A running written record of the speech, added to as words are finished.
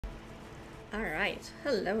Alright,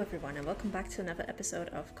 hello everyone and welcome back to another episode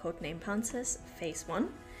of Codename Panzers, Phase 1.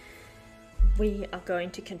 We are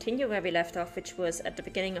going to continue where we left off, which was at the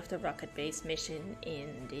beginning of the rocket base mission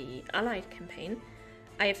in the Allied campaign.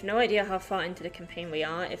 I have no idea how far into the campaign we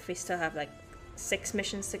are, if we still have like 6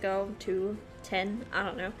 missions to go, 2, 10, I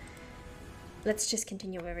don't know. Let's just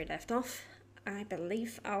continue where we left off. I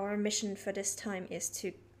believe our mission for this time is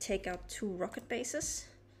to take out 2 rocket bases.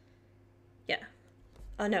 Yeah.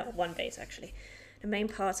 Oh no, 1 base actually. The main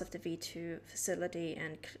parts of the V2 facility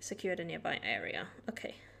and secure the nearby area.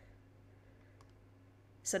 Okay.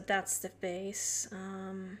 So that's the base.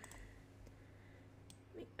 Let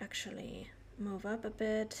me actually move up a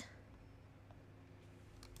bit.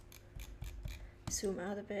 Zoom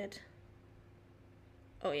out a bit.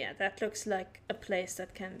 Oh yeah, that looks like a place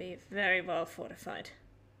that can be very well fortified.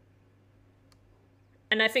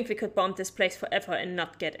 And I think we could bomb this place forever and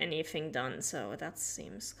not get anything done, so that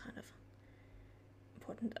seems kind of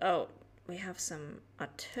important. Oh, we have some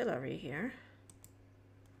artillery here.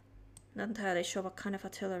 Not entirely sure what kind of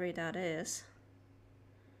artillery that is.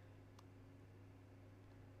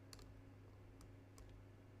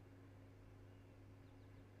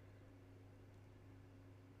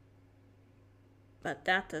 But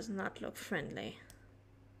that does not look friendly.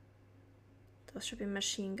 Those should be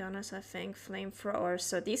machine gunners, I think, flamethrowers.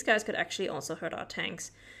 So these guys could actually also hurt our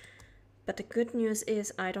tanks. But the good news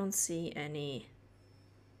is I don't see any...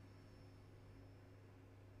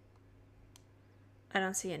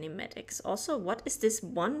 medics. Also, what is this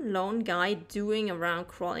one lone guy doing around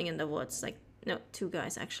crawling in the woods? Like, no, 2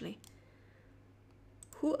 guys actually.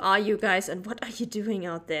 Who are you guys and what are you doing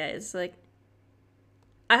out there? It's like...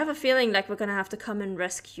 I have a feeling like we're gonna have to come and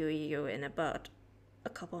rescue you in about a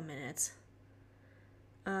couple minutes.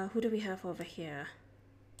 Who do we have over here?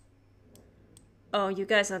 Oh, you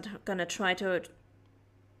guys are gonna try to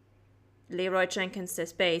Leroy Jenkins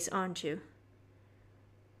this base, aren't you?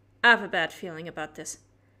 I have a bad feeling about this.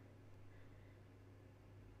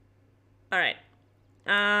 Alright.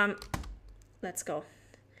 Let's go.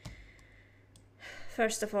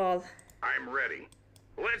 First of all... I'm ready.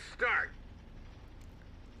 Let's start.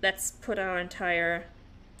 Let's put our entire...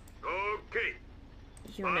 Okay.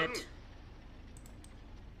 unit...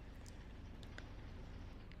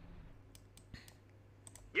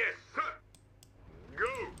 Yes, sir.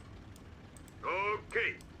 Go.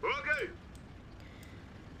 Okay. Okay.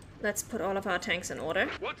 Let's put all of our tanks in order.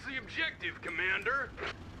 What's the objective, Commander?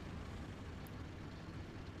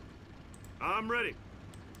 I'm ready.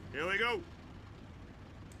 Here we go.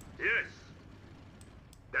 Yes.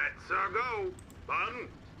 That's our go. Button.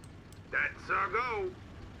 That's our go.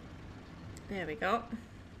 There we go.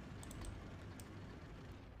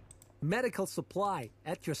 Medical supply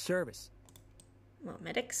at your service. More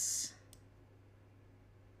medics.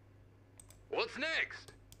 What's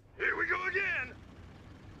next? Here we go again.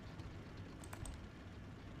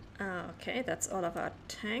 Okay, that's all of our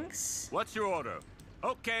tanks. What's your order?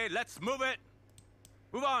 Okay, let's move it.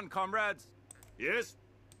 Move on, comrades. Yes.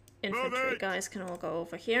 Infantry guys can all go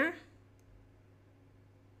over here.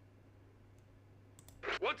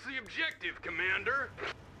 What's the objective, Commander?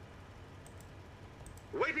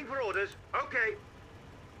 Waiting for orders. Okay.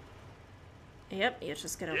 Yep, you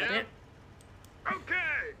just get over there.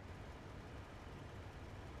 Okay.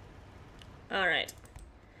 Alright.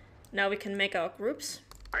 Now we can make our groups.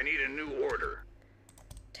 I need a new order.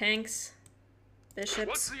 Tanks. Bishops.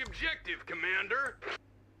 What's the objective, Commander?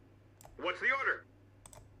 What's the order?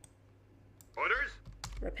 Orders?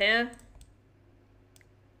 Repair.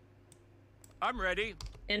 I'm ready.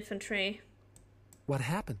 Infantry. What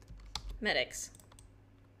happened? Medics.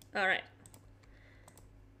 Alright.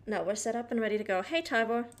 Now we're set up and ready to go. Hey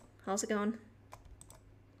Tybor, how's it going?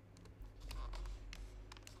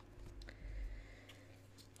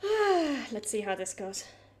 Let's see how this goes.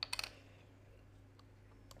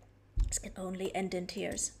 This can only end in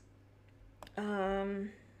tears. Start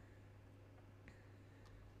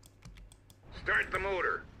the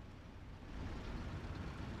motor.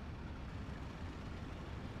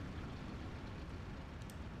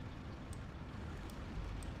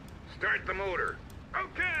 Start the motor.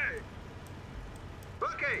 Okay.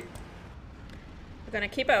 Okay. We're gonna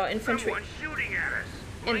keep our infantry Someone's shooting at us.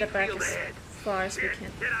 in the back Minefield as ahead. far as we Hit can.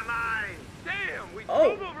 a mine. Damn, we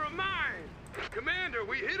Oh. drove over a mine. Commander,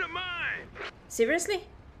 we hit a mine. Seriously?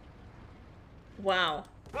 Wow.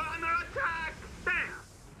 We're under attack. Damn.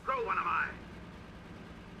 Throw one of mine.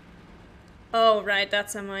 Oh, right,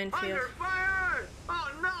 that's a minefield. Under fire.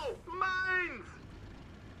 Oh no, mines.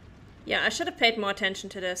 Yeah, I should have paid more attention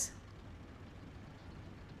to this.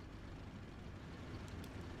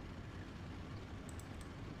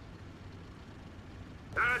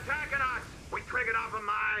 They're attacking us! We triggered off a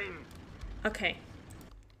mine! Okay.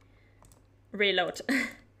 Reload.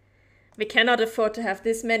 We cannot afford to have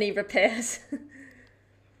this many repairs.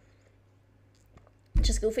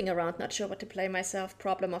 Just goofing around, not sure what to play myself.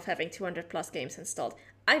 Problem of having 200 plus games installed.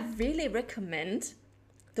 I really recommend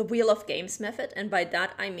the Wheel of Games method, and by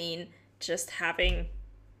that I mean just having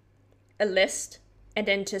a list and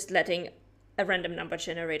then just letting a random number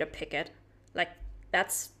generator pick it. Like,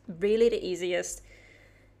 that's really the easiest.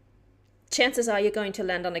 Chances are you're going to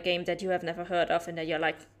land on a game that you have never heard of, and then you're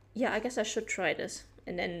like, yeah, I guess I should try this.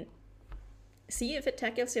 And then see if it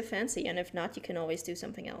tackles your fancy, and if not, you can always do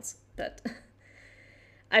something else. But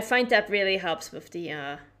I find that really helps with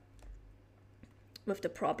the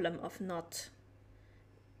problem of not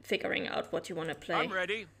figuring out what you want to play. I'm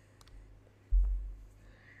ready.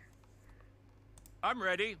 I'm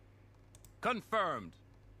ready. Confirmed.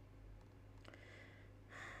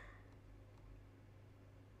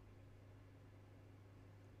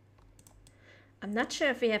 I'm not sure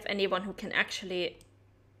if we have anyone who can actually...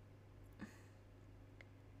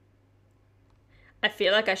 I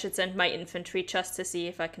feel like I should send my infantry just to see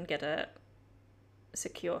if I can get a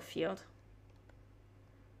secure field.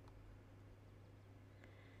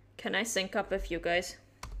 Can I sync up with you guys?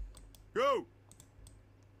 Go!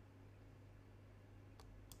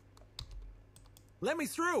 Let me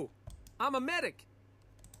through. I'm a medic.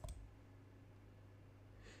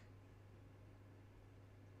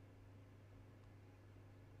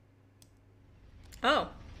 Oh,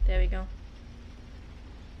 there we go.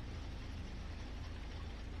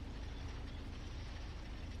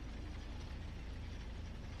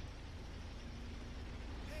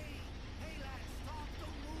 Hey lads, stop,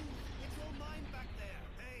 don't move. It's all mine back there.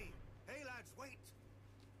 Hey lads, wait.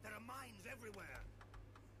 There are mines everywhere.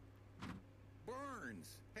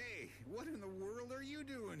 Barnes, hey, what in the world are you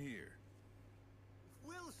doing here?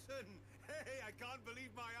 Wilson, hey, I can't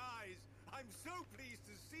believe my eyes. I'm so pleased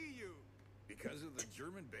to see you. Because of the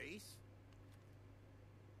German base?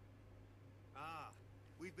 Ah,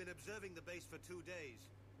 we've been observing the base for 2 days.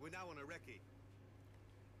 We're now on a recce.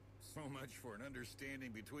 So much for an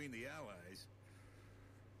understanding between the Allies.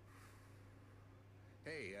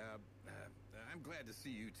 Hey, I'm glad to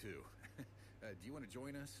see you too. Do you want to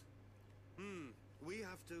join us? We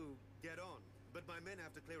have to get on, but my men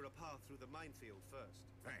have to clear a path through the minefield first.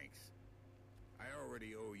 Thanks. I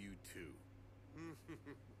already owe you 2.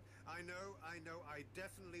 I know, I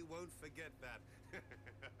definitely won't forget that.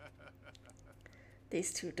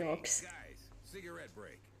 These two dogs. Hey, guys, cigarette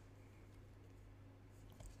break.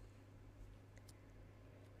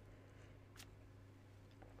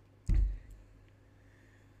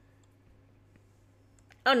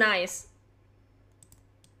 Oh, nice.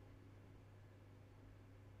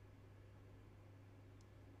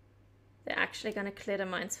 They're actually gonna clear the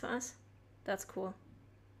mines for us. That's cool.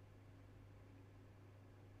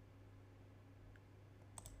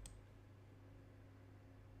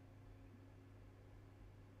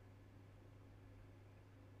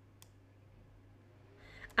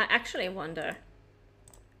 I actually wonder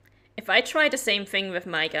if I try the same thing with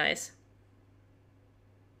my guys.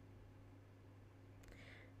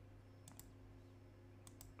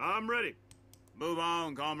 I'm ready. Move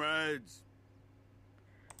on, comrades.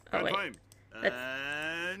 Oh wait, Claim.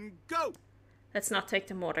 And go! let's not take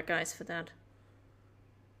the mortar guys for that.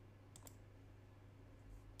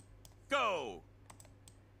 Go!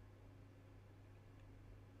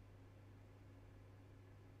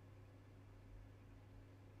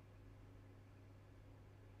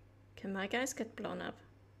 Can my guys get blown up?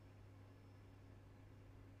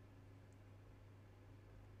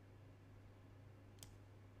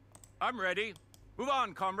 I'm ready. Move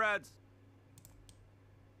on, comrades.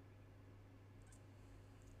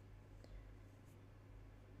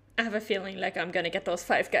 I have a feeling like I'm gonna get those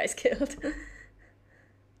 5 guys killed.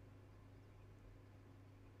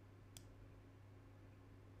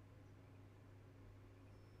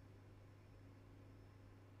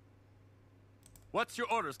 What's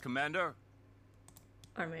your orders, Commander?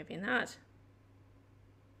 Or maybe not.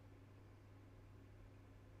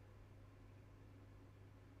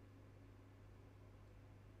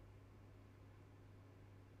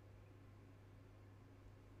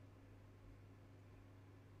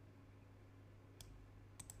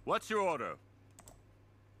 What's your order?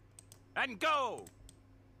 And go!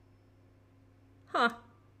 Huh.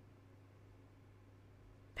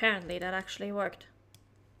 Apparently that actually worked.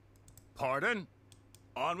 Pardon?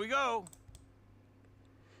 On we go.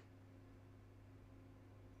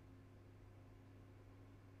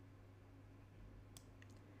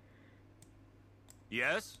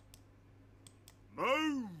 Yes?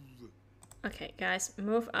 Move! Okay, guys,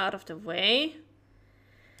 move out of the way.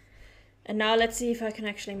 And now let's see if I can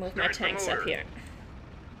actually move my tanks up here.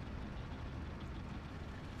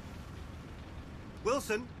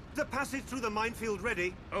 Wilson, the passage through the minefield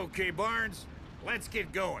ready? Okay, Barnes, let's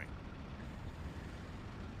get going.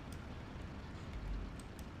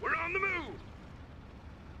 We're on the move!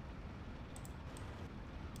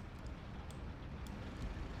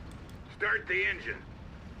 Start the engine.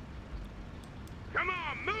 Come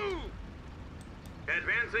on, move!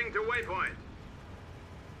 Advancing to waypoint.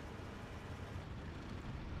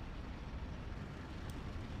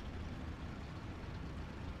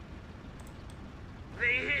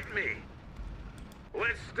 They hit me.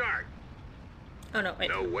 Let's start. Oh no, wait.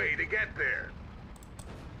 No way to get there.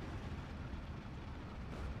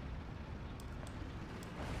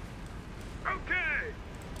 Okay.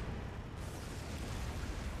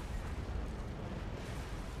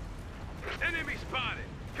 Enemy spotted.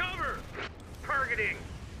 Cover. Targeting.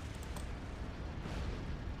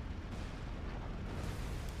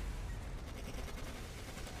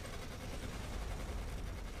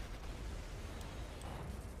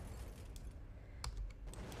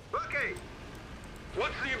 Okay.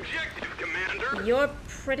 What's the objective, Commander? You're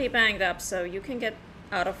pretty banged up, so you can get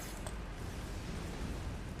out of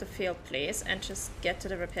the field, please, and just get to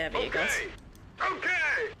the repair vehicles. Okay.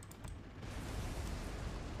 Okay.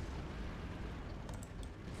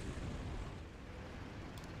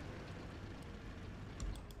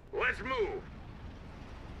 Let's move.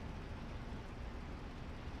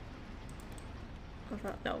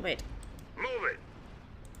 No, wait. Move it.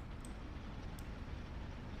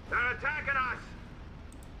 They're attacking us.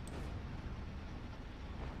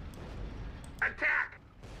 Attack.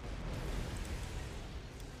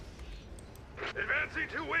 Advancing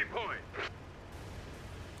to waypoint.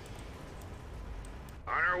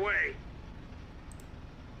 On our way.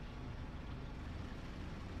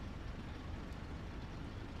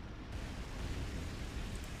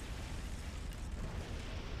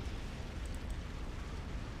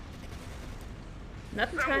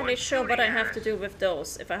 Not entirely sure what I have to do with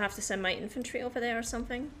those. If I have to send my infantry over there or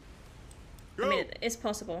something. I mean, it is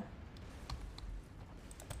possible.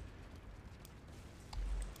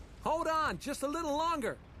 Hold on, just a little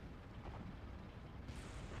longer.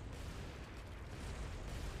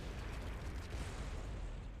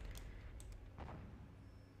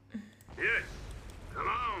 Yes. Come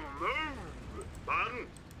on, move. Button.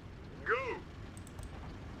 Go.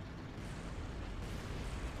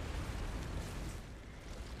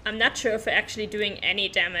 I'm not sure if we're actually doing any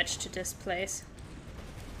damage to this place.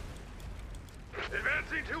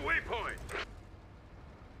 Advancing to waypoint.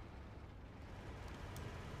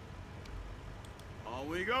 On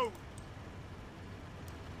we go.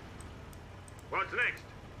 What's next?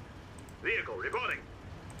 Vehicle reporting.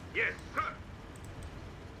 Yes, sir.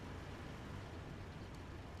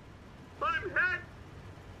 I'm hit.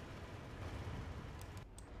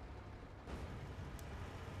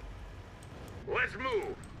 Let's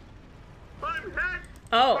move. I'm hit.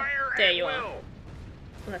 Oh, Fire there at you are. will.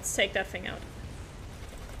 Let's take that thing out.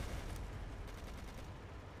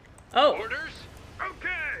 Oh! Orders?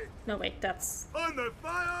 Okay. No, wait, that's... Under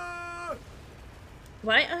fire!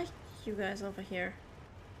 Why are you guys over here?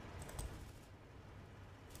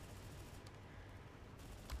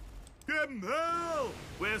 Give 'em hell!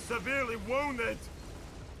 We're severely wounded.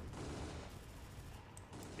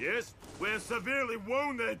 Yes, we're severely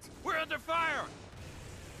wounded. We're under fire!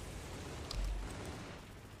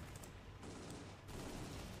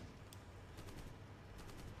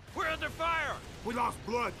 We're under fire! We lost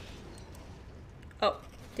blood. Oh,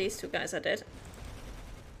 these two guys are dead.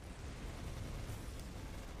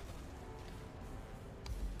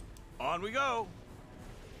 On we go!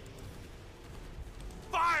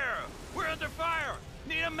 Fire! We're under fire!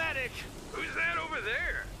 Need a medic! Who's that over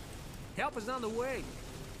there? Help is on the way.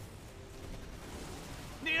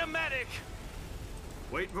 Need a medic!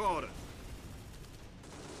 Wait for orders.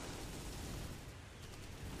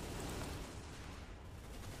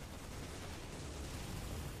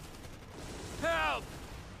 Help!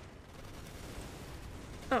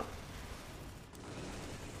 Oh,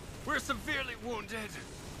 We're severely wounded.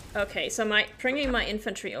 okay, so bringing my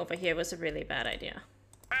infantry over here was a really bad idea.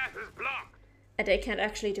 Path is blocked. And they can't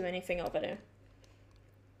actually do anything over there.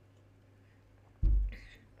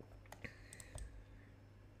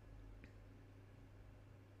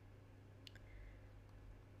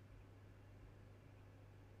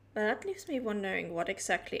 But that leaves me wondering what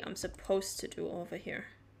exactly I'm supposed to do over here.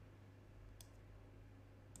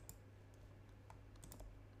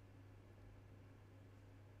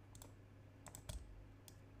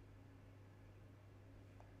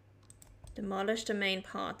 Demolish the main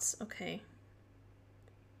parts. Okay.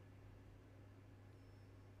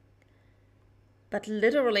 But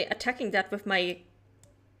literally attacking that with my...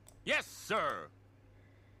 Yes, sir.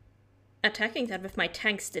 Attacking that with my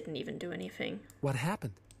tanks didn't even do anything. What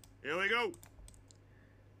happened? Here we go.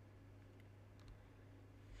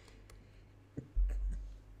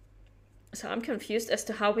 So I'm confused as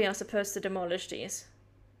to how we are supposed to demolish these.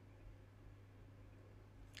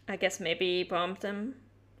 I guess maybe bomb them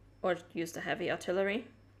or use the heavy artillery.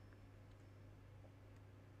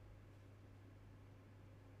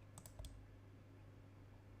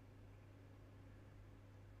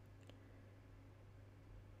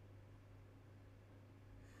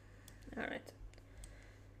 Alright.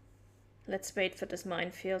 Let's wait for this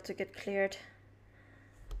minefield to get cleared.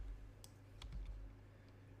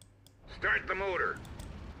 Start the motor.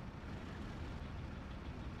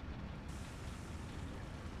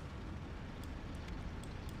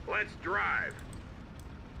 Let's drive.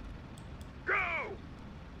 Go!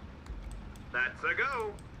 That's a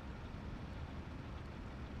go.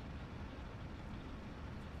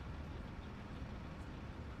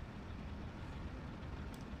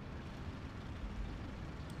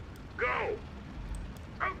 Go!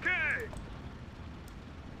 Okay!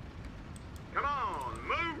 Come on,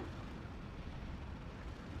 move!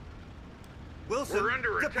 Wilson, We're under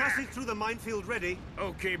the attack. passage through the minefield ready.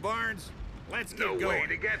 Okay, Barnes. Let's No get going. way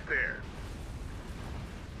to get there.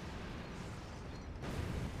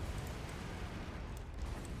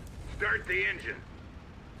 Start the engine.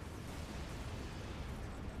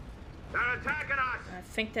 They're attacking us! I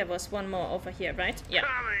think there was one more over here, right? Yeah,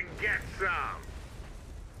 Come and get some!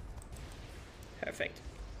 perfect.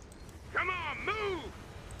 Come on, move!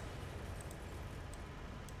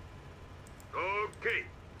 Okay.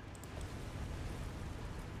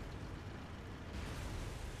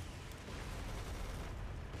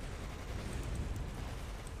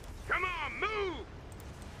 Come on, move!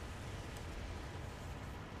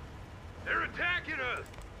 They're attacking us!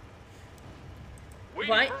 Waiting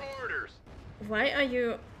Why- for orders! Why are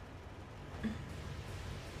you...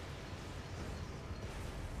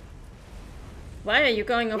 Why are you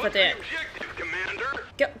going over What's there? the objective, Commander?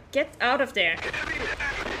 Get out of there. Heavy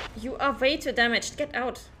damage! You are way too damaged. Get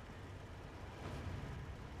out.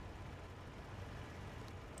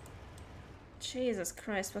 Jesus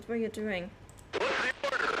Christ, what were you doing? What's the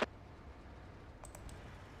order?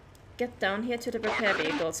 Get down here to the repair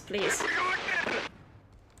vehicles, please. Here we go again!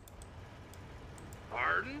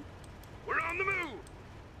 Pardon? We're on the move!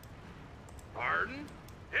 Pardon?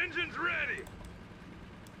 Engines ready!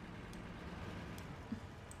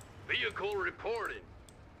 Vehicle reporting.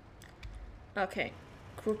 Okay.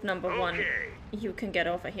 Group number 1. Okay. You can get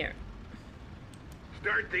over here.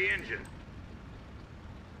 Start the engine.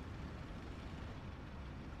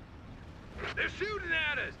 They're shooting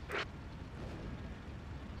at us!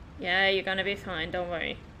 Yeah, you're gonna be fine, don't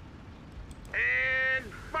worry. And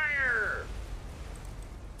fire!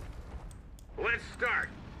 Let's start.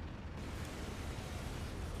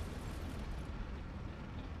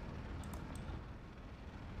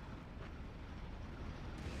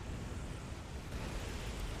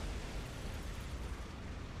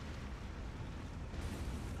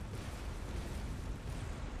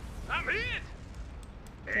 I'm hit!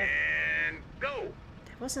 And go!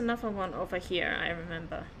 There was another one over here, I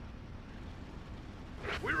remember.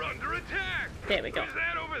 We're under attack! There we go. Who's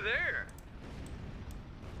that over there?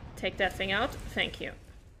 Take that thing out. Thank you.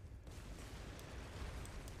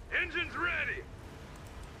 Engines ready!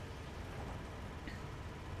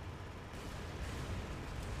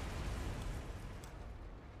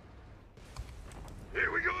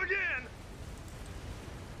 Here we go again!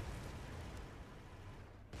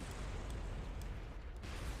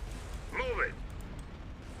 Move it!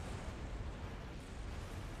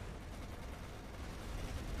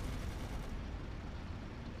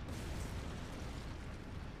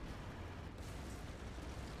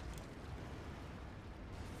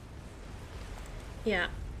 Yeah.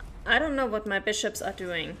 I don't know what my bishops are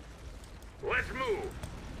doing. Let's move!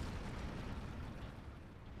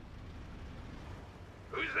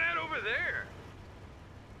 Who's that over there?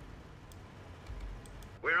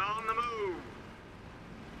 We're on the move!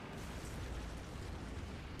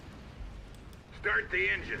 Start the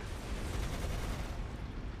engine.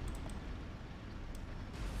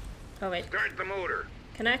 Oh wait, Start the motor.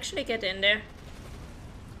 can I actually get in there?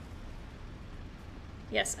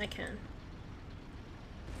 Yes, I can.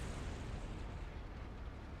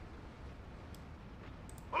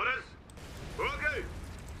 Orders? Okay.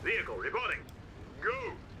 Vehicle reporting.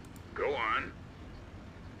 Go. Go on.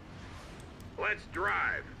 Let's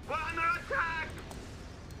drive. We're under attack!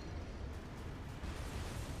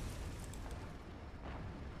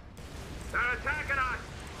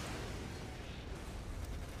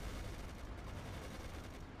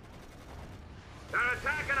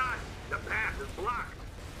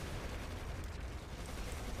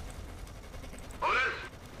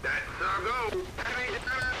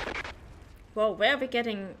 Whoa, where are we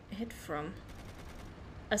getting hit from?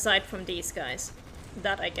 Aside from these guys.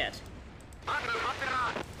 That I get.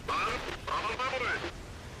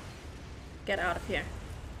 Get out of here.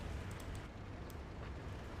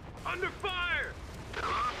 Under fire!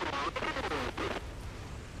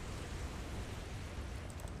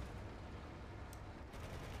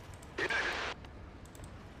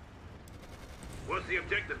 What's the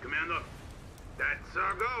objective, Commander? That's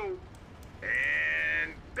our go.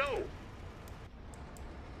 And go!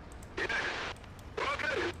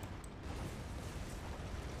 Okay.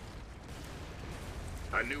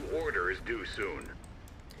 A new order is due soon.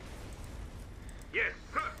 Yes,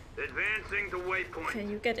 sir. Advancing to waypoint. Can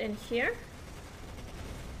you get in here?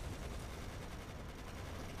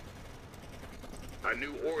 A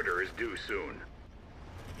new order is due soon.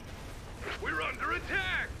 We're under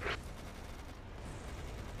attack!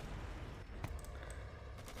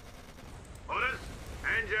 Orders,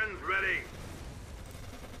 engines ready.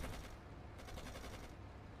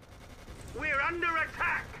 We're under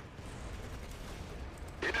attack!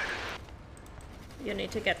 You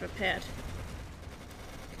need to get repaired.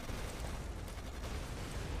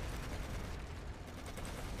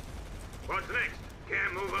 What's next?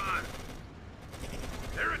 Can't move on.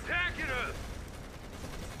 They're attacking us!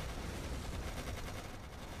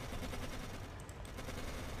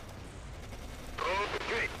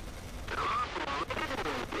 Okay.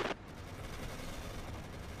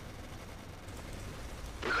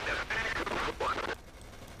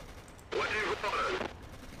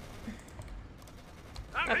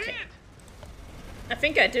 I'm Okay. hit! I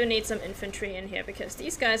think I do need some infantry in here because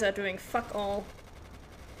these guys are doing fuck all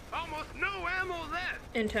Almost no ammo left!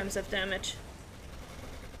 in terms of damage.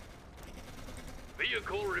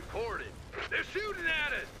 Vehicle reported. They're shooting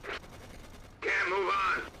at us! Can't move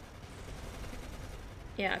on.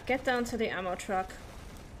 Yeah, get down to the ammo truck.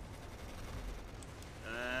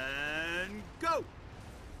 And go!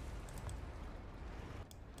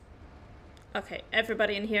 Okay,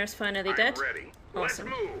 everybody in here is finally I'm dead. ready. Awesome.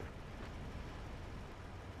 Let's move.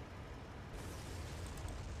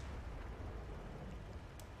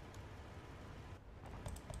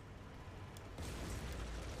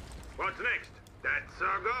 What's next? That's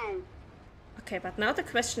our go. Okay, but now the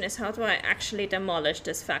question is, how do I actually demolish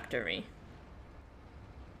this factory?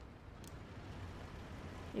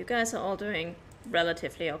 You guys are all doing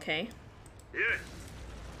relatively okay. Yes.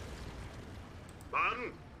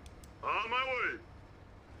 Pardon? On my way.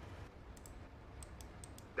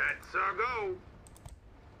 That's our go.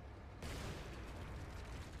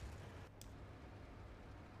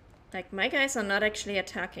 Like, my guys are not actually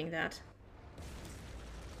attacking that.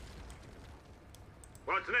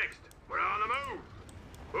 What's next? We're on the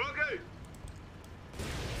move. Okay.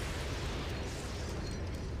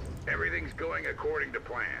 Everything's going according to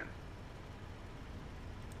plan.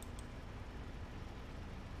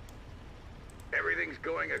 Everything's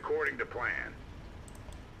going according to plan.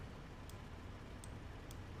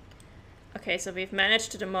 Okay, so we've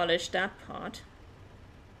managed to demolish that part.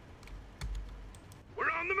 We're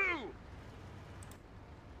on the move.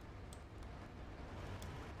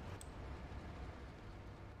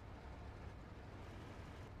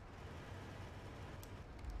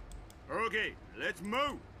 Okay, let's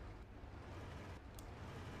move.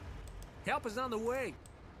 Help is on the way.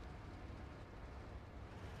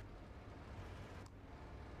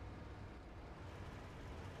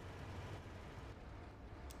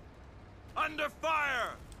 Under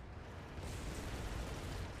fire!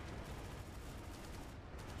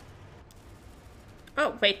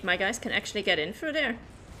 Oh, wait, my guys can actually get in through there.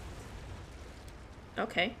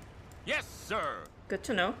 Okay, Yes, sir. good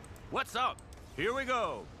to know. What's up? Here we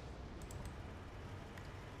go.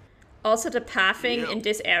 Also, the pathing Yep. in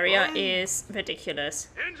this area is ridiculous.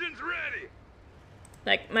 Engines ready.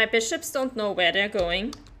 Like, my bishops don't know where they're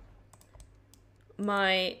going.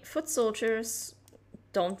 My foot soldiers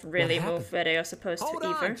don't really happened? move where they are supposed Hold to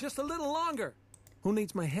on, either. just a little longer. Who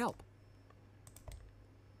needs my help?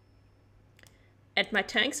 And my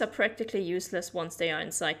tanks are practically useless once they are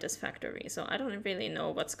inside this factory, so I don't really know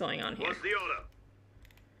what's going on here. What's the order?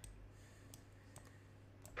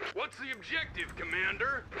 What's the objective,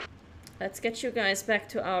 Commander? Let's get you guys back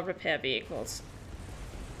to our repair vehicles.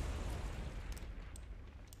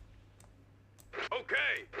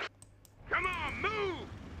 Okay. Come on, move!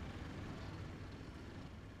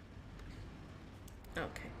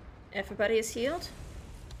 Okay. Everybody is healed?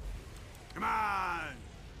 Come on!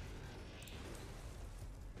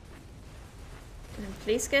 And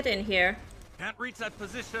please get in here. Can't reach that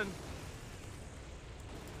position.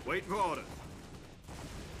 Wait for orders.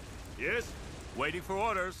 Yes? Waiting for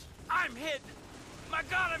orders. I'm hit! My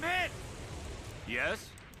god, I'm hit! Yes.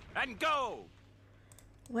 And go!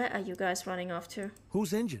 Where are you guys running off to?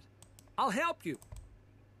 Who's injured? I'll help you.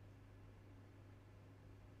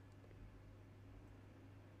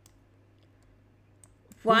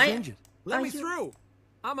 Why? Who's injured? Let are me you- through.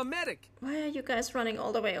 I'm a medic. Why are you guys running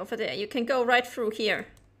all the way over there? You can go right through here.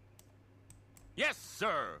 Yes,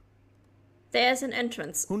 sir. There's an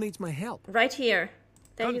entrance. Who needs my help? Right here.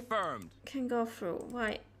 There you Confirmed. can go through.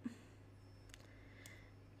 Why?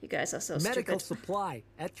 You guys are so Medical stupid. supply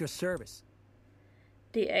at your service.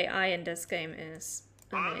 The AI in this game is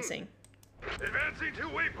amazing. Advancing to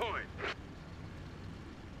waypoint.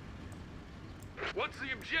 What's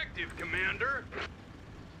the objective, Commander?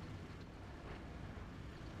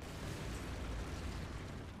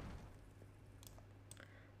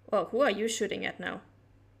 Well, who are you shooting at now?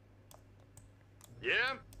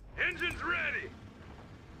 Yeah? Engines ready!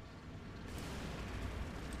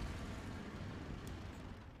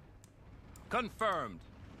 Confirmed.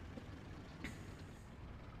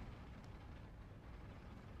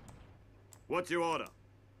 What's your order?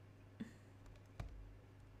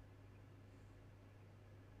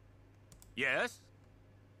 Yes.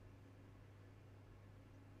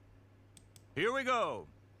 Here we go.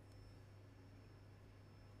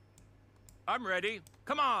 I'm ready.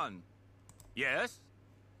 Come on. Yes.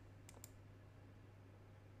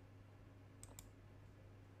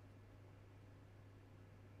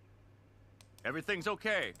 Everything's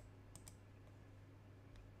okay.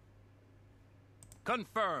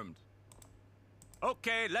 Confirmed.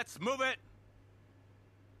 Okay, let's move it.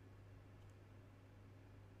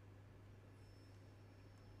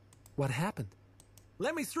 What happened?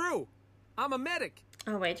 Let me through. I'm a medic.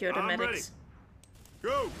 Oh wait, you're the I'm medics.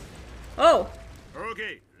 Go! Oh!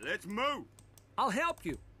 Okay, let's move! I'll help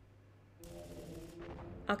you.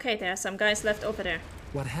 Okay, there are some guys left over there.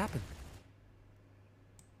 What happened?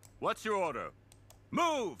 What's your order?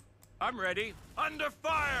 Move! I'm ready. Under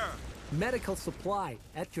fire! Medical supply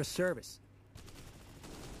at your service.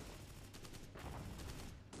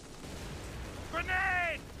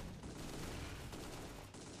 Grenade!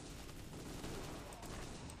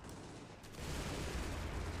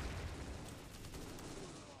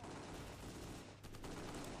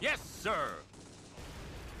 Yes, sir.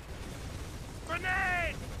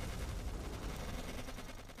 Grenade!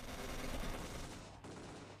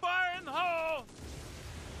 Fire in the hole!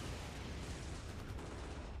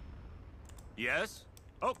 Yes?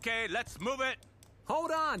 Okay, let's move it.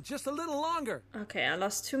 Hold on, just a little longer. Okay, I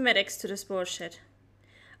lost 2 medics to this bullshit.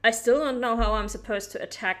 I still don't know how I'm supposed to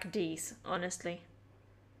attack these, honestly.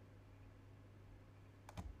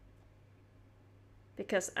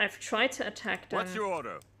 Because I've tried to attack them What's your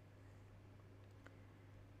order?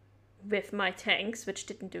 with my tanks, which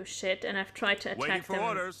didn't do shit, and I've tried to Waiting attack for them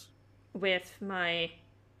orders. with my...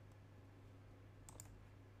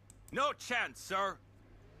 No chance, sir.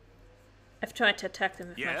 I've tried to attack them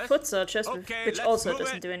with my Yes? foot soldiers, Okay, which let's also move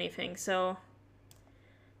doesn't it. do anything, so...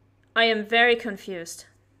 I am very confused.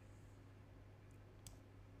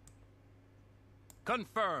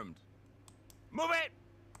 Confirmed. Move it!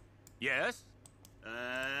 Yes?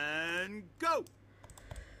 And go!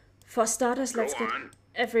 For starters, let's Go get on.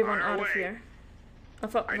 everyone Fire out of away. here. Oh,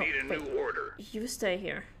 for, I no, need a wait. new order. You stay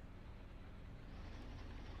here.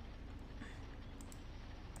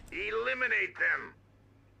 Eliminate them!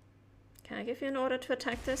 Can I give you an order to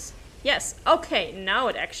attack this? Yes. Okay, now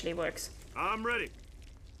it actually works. I'm ready.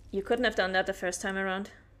 You couldn't have done that the first time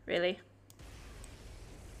around. Really?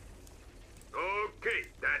 Okay,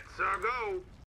 that's our go.